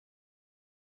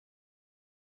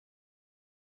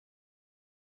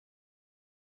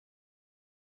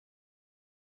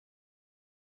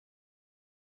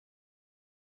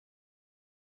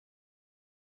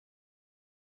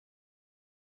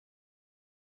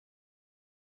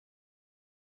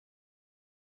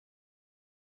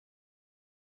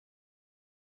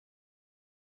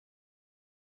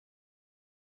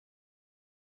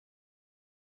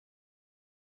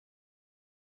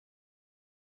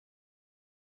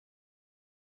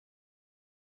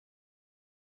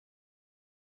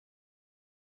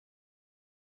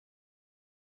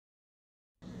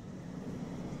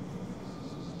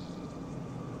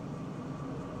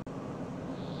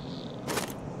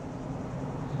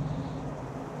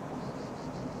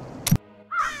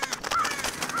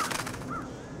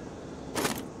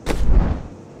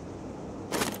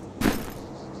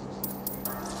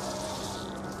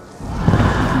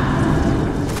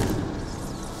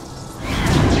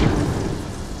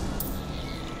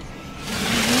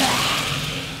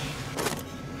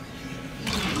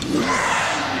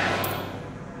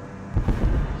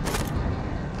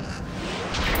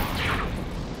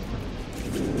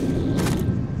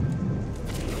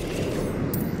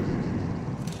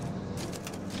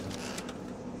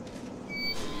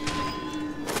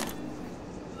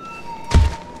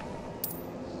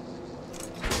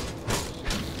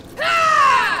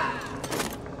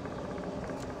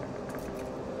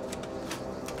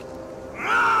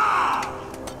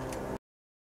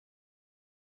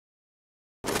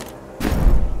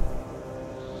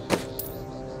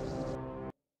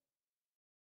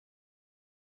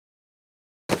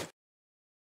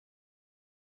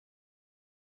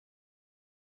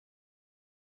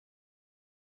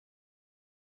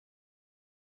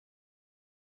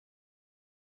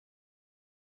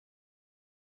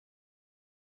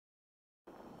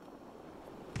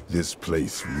This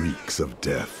place reeks of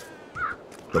death.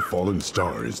 The fallen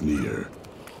star is near.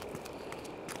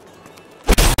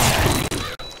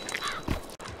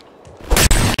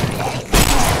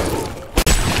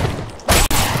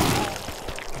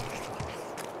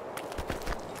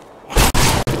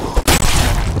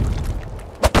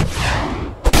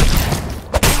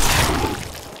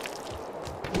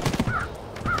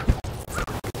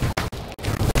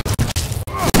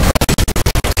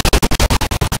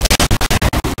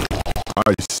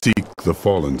 I seek the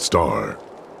fallen star.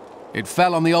 It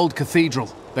fell on the old cathedral.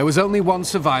 There was only one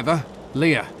survivor,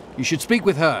 Leah. You should speak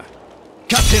with her.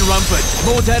 Captain Rumford,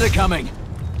 more dead are coming.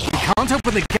 We can't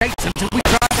open the gates until we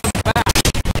drive them back.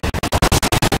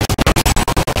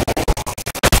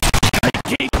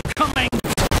 Keep coming!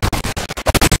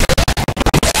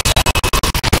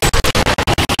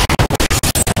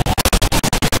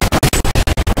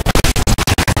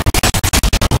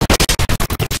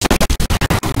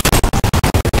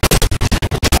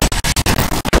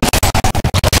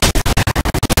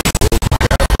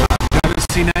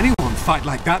 Seen anyone fight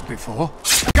like that before.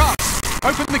 Guards,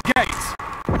 open the gates!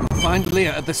 You'll find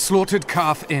Leah at the Slaughtered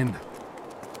Calf Inn.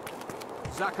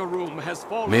 Zakharum has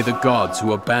fallen. May the gods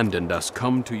who abandoned us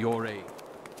come to your aid.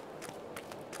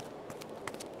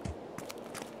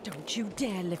 Don't you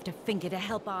dare lift a finger to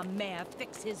help our mayor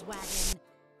fix his wagon.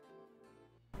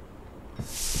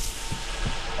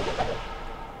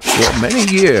 For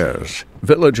many years,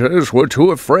 villagers were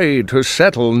too afraid to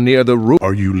settle near the ruins.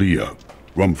 Are you Leah?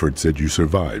 Rumford said you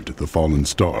survived the fallen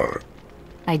star.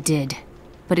 I did,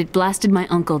 but it blasted my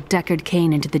uncle Deckard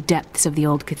Cain into the depths of the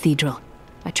old cathedral.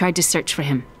 I tried to search for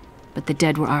him, but the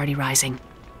dead were already rising.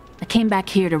 I came back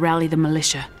here to rally the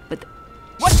militia, but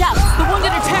Watch out! The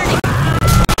wounded are turning!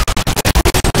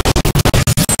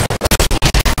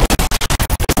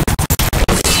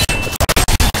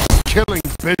 Killing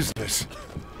business.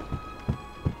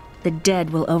 the dead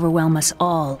will overwhelm us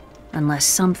all, unless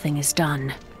something is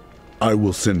done. I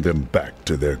will send them back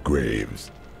to their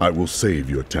graves. I will save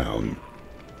your town.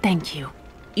 Thank you.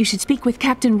 You should speak with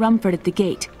Captain Rumford at the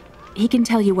gate. He can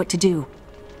tell you what to do.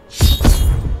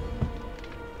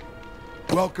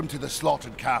 Welcome to the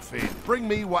Slaughtered Calf Inn. Bring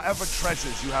me whatever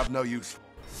treasures you have no use for.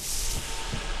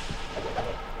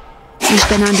 We've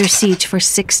been under siege for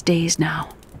 6 days now.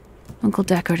 Uncle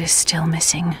Deckard is still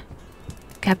missing.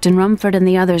 Captain Rumford and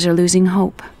the others are losing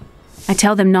hope. I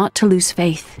tell them not to lose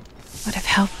faith, but if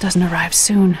help doesn't arrive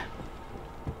soon...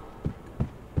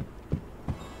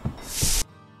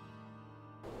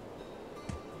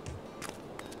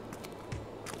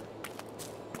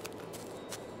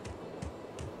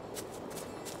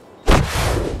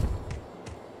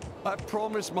 I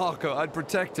promised Marco I'd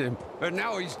protect him, and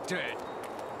now he's dead.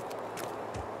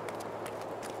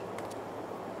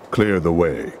 Clear the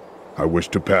way. I wish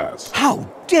to pass. How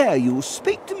dare you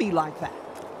speak to me like that?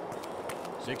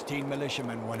 16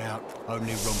 militiamen went out.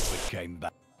 Only Rumford came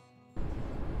back.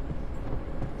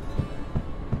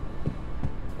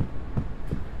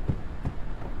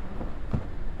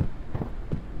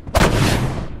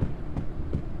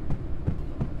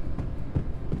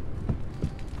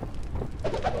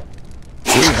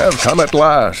 We have come at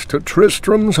last to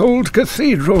Tristram's old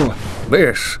cathedral.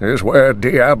 This is where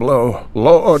Diablo,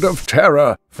 Lord of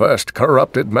Terror, first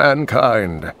corrupted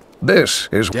mankind. This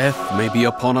is... Death may be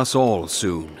upon us all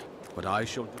soon, but I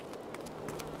shall...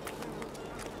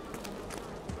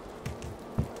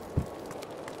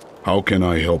 How can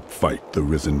I help fight the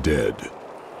risen dead?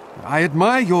 I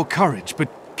admire your courage, but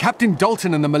Captain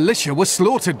Dalton and the militia were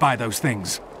slaughtered by those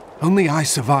things. Only I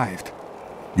survived.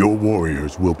 Your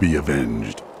warriors will be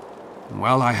avenged.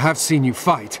 Well, I have seen you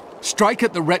fight. Strike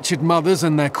at the wretched mothers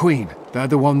and their queen. They're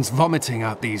the ones vomiting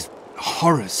out these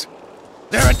horrors.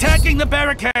 They're attacking the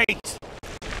barricades!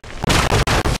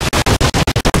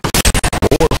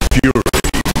 Fury.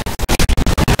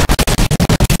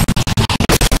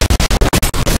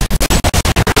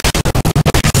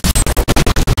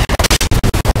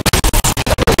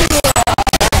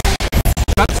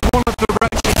 That's one of the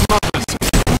wretched mothers.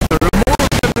 There are more of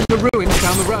them in the ruins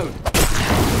down the road.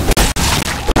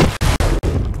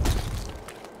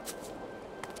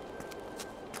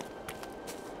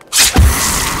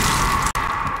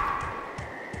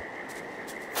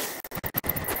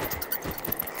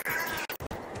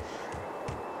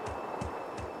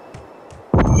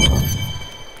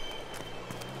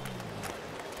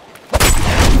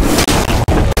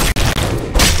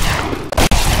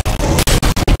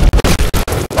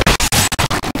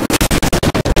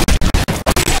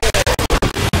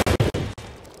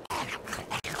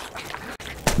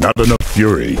 Not enough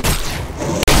fury.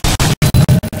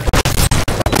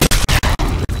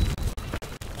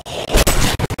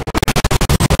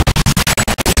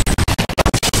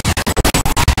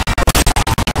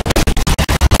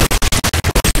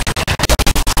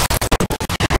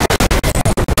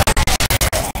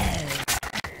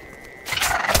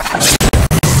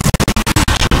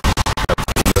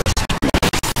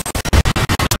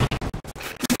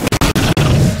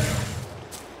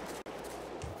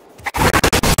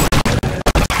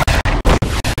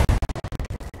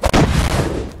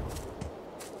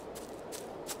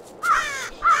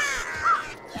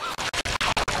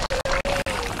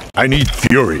 I need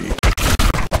fury.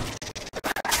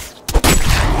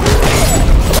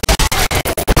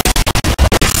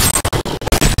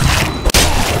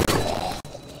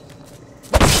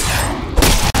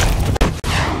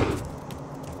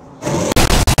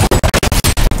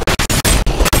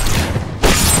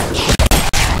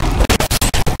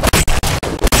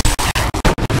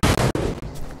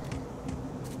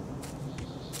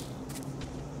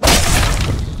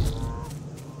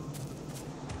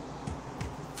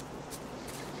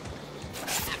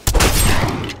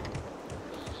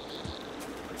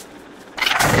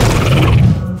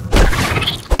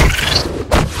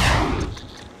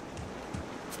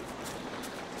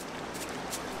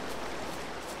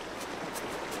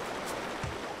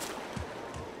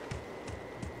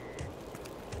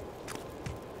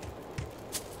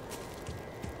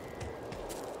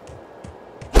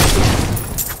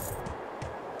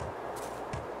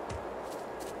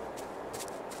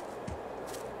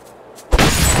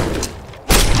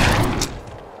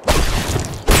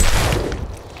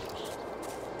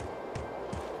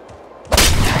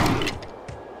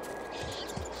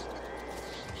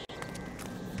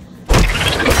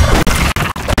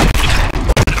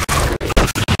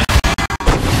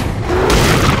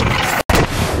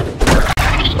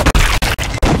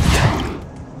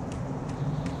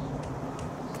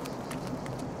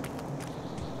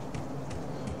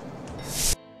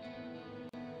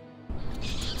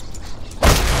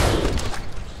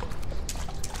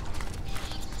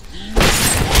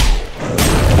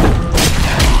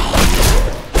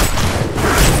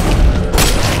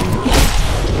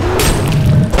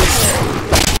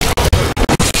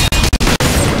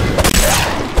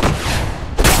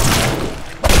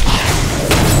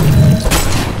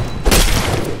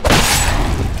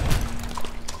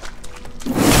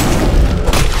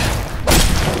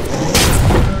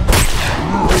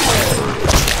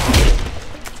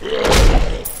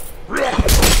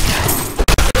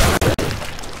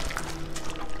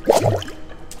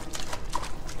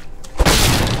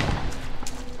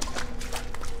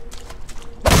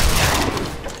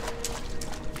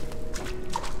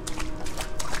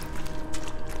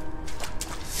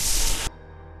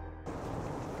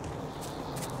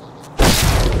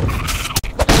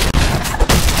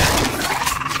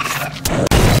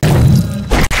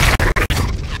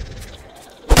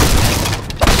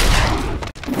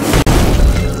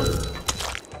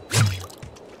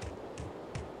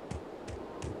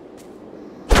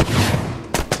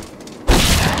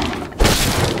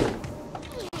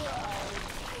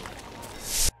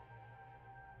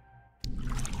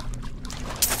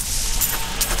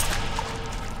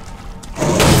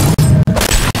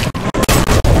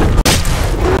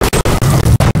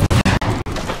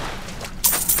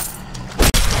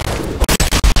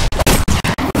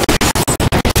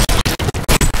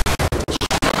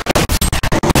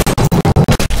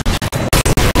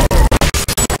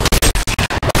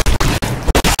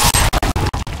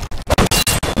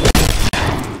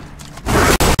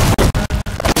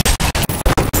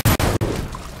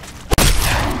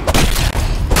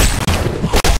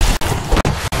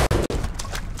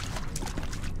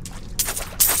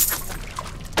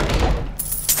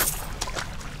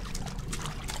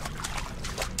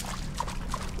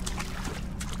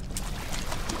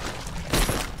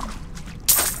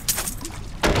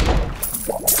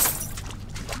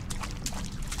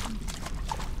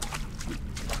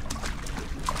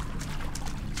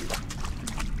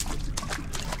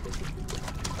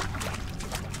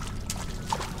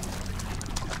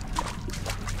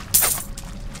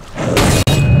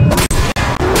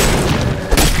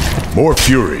 More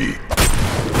fury.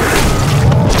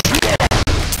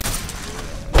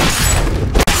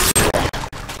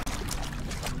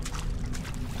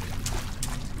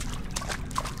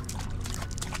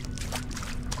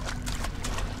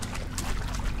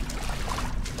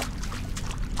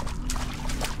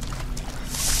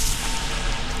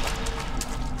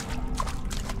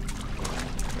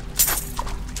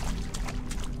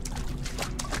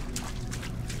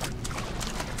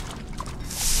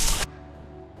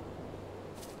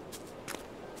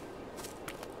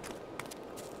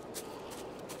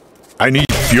 I need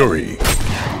fury.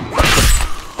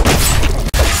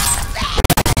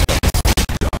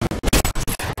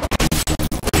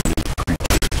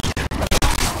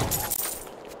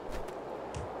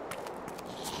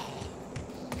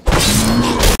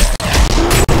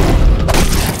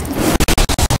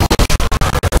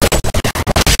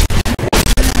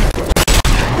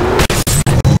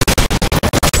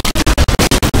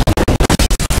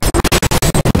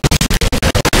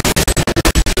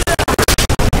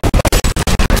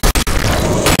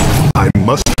 I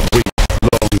must wait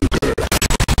longer.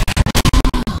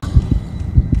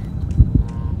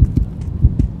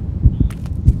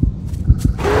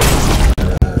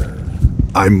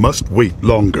 I must wait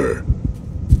longer.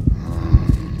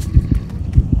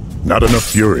 Not enough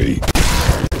fury.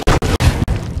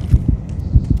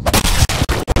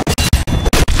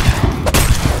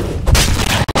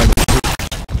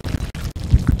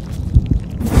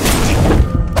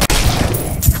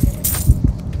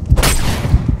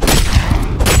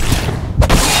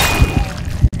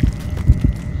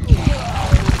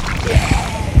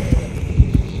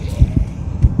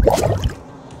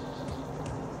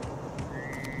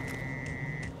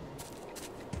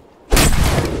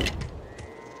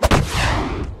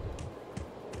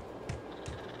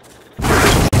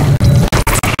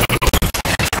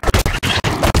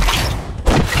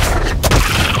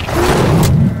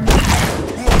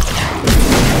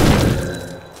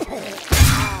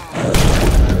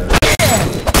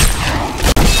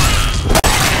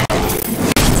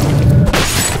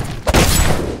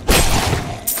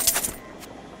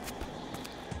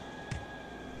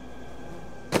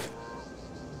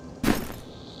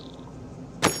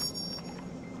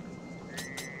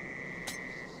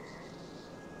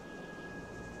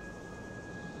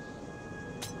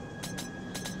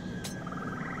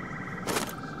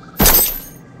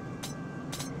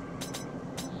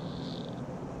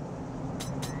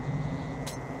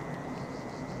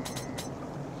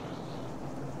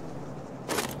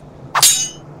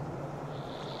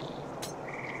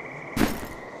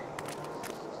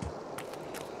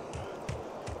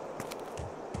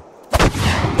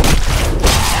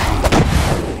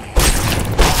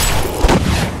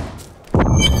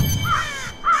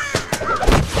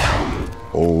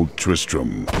 Old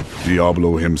Tristram,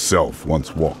 Diablo himself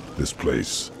once walked this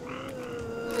place.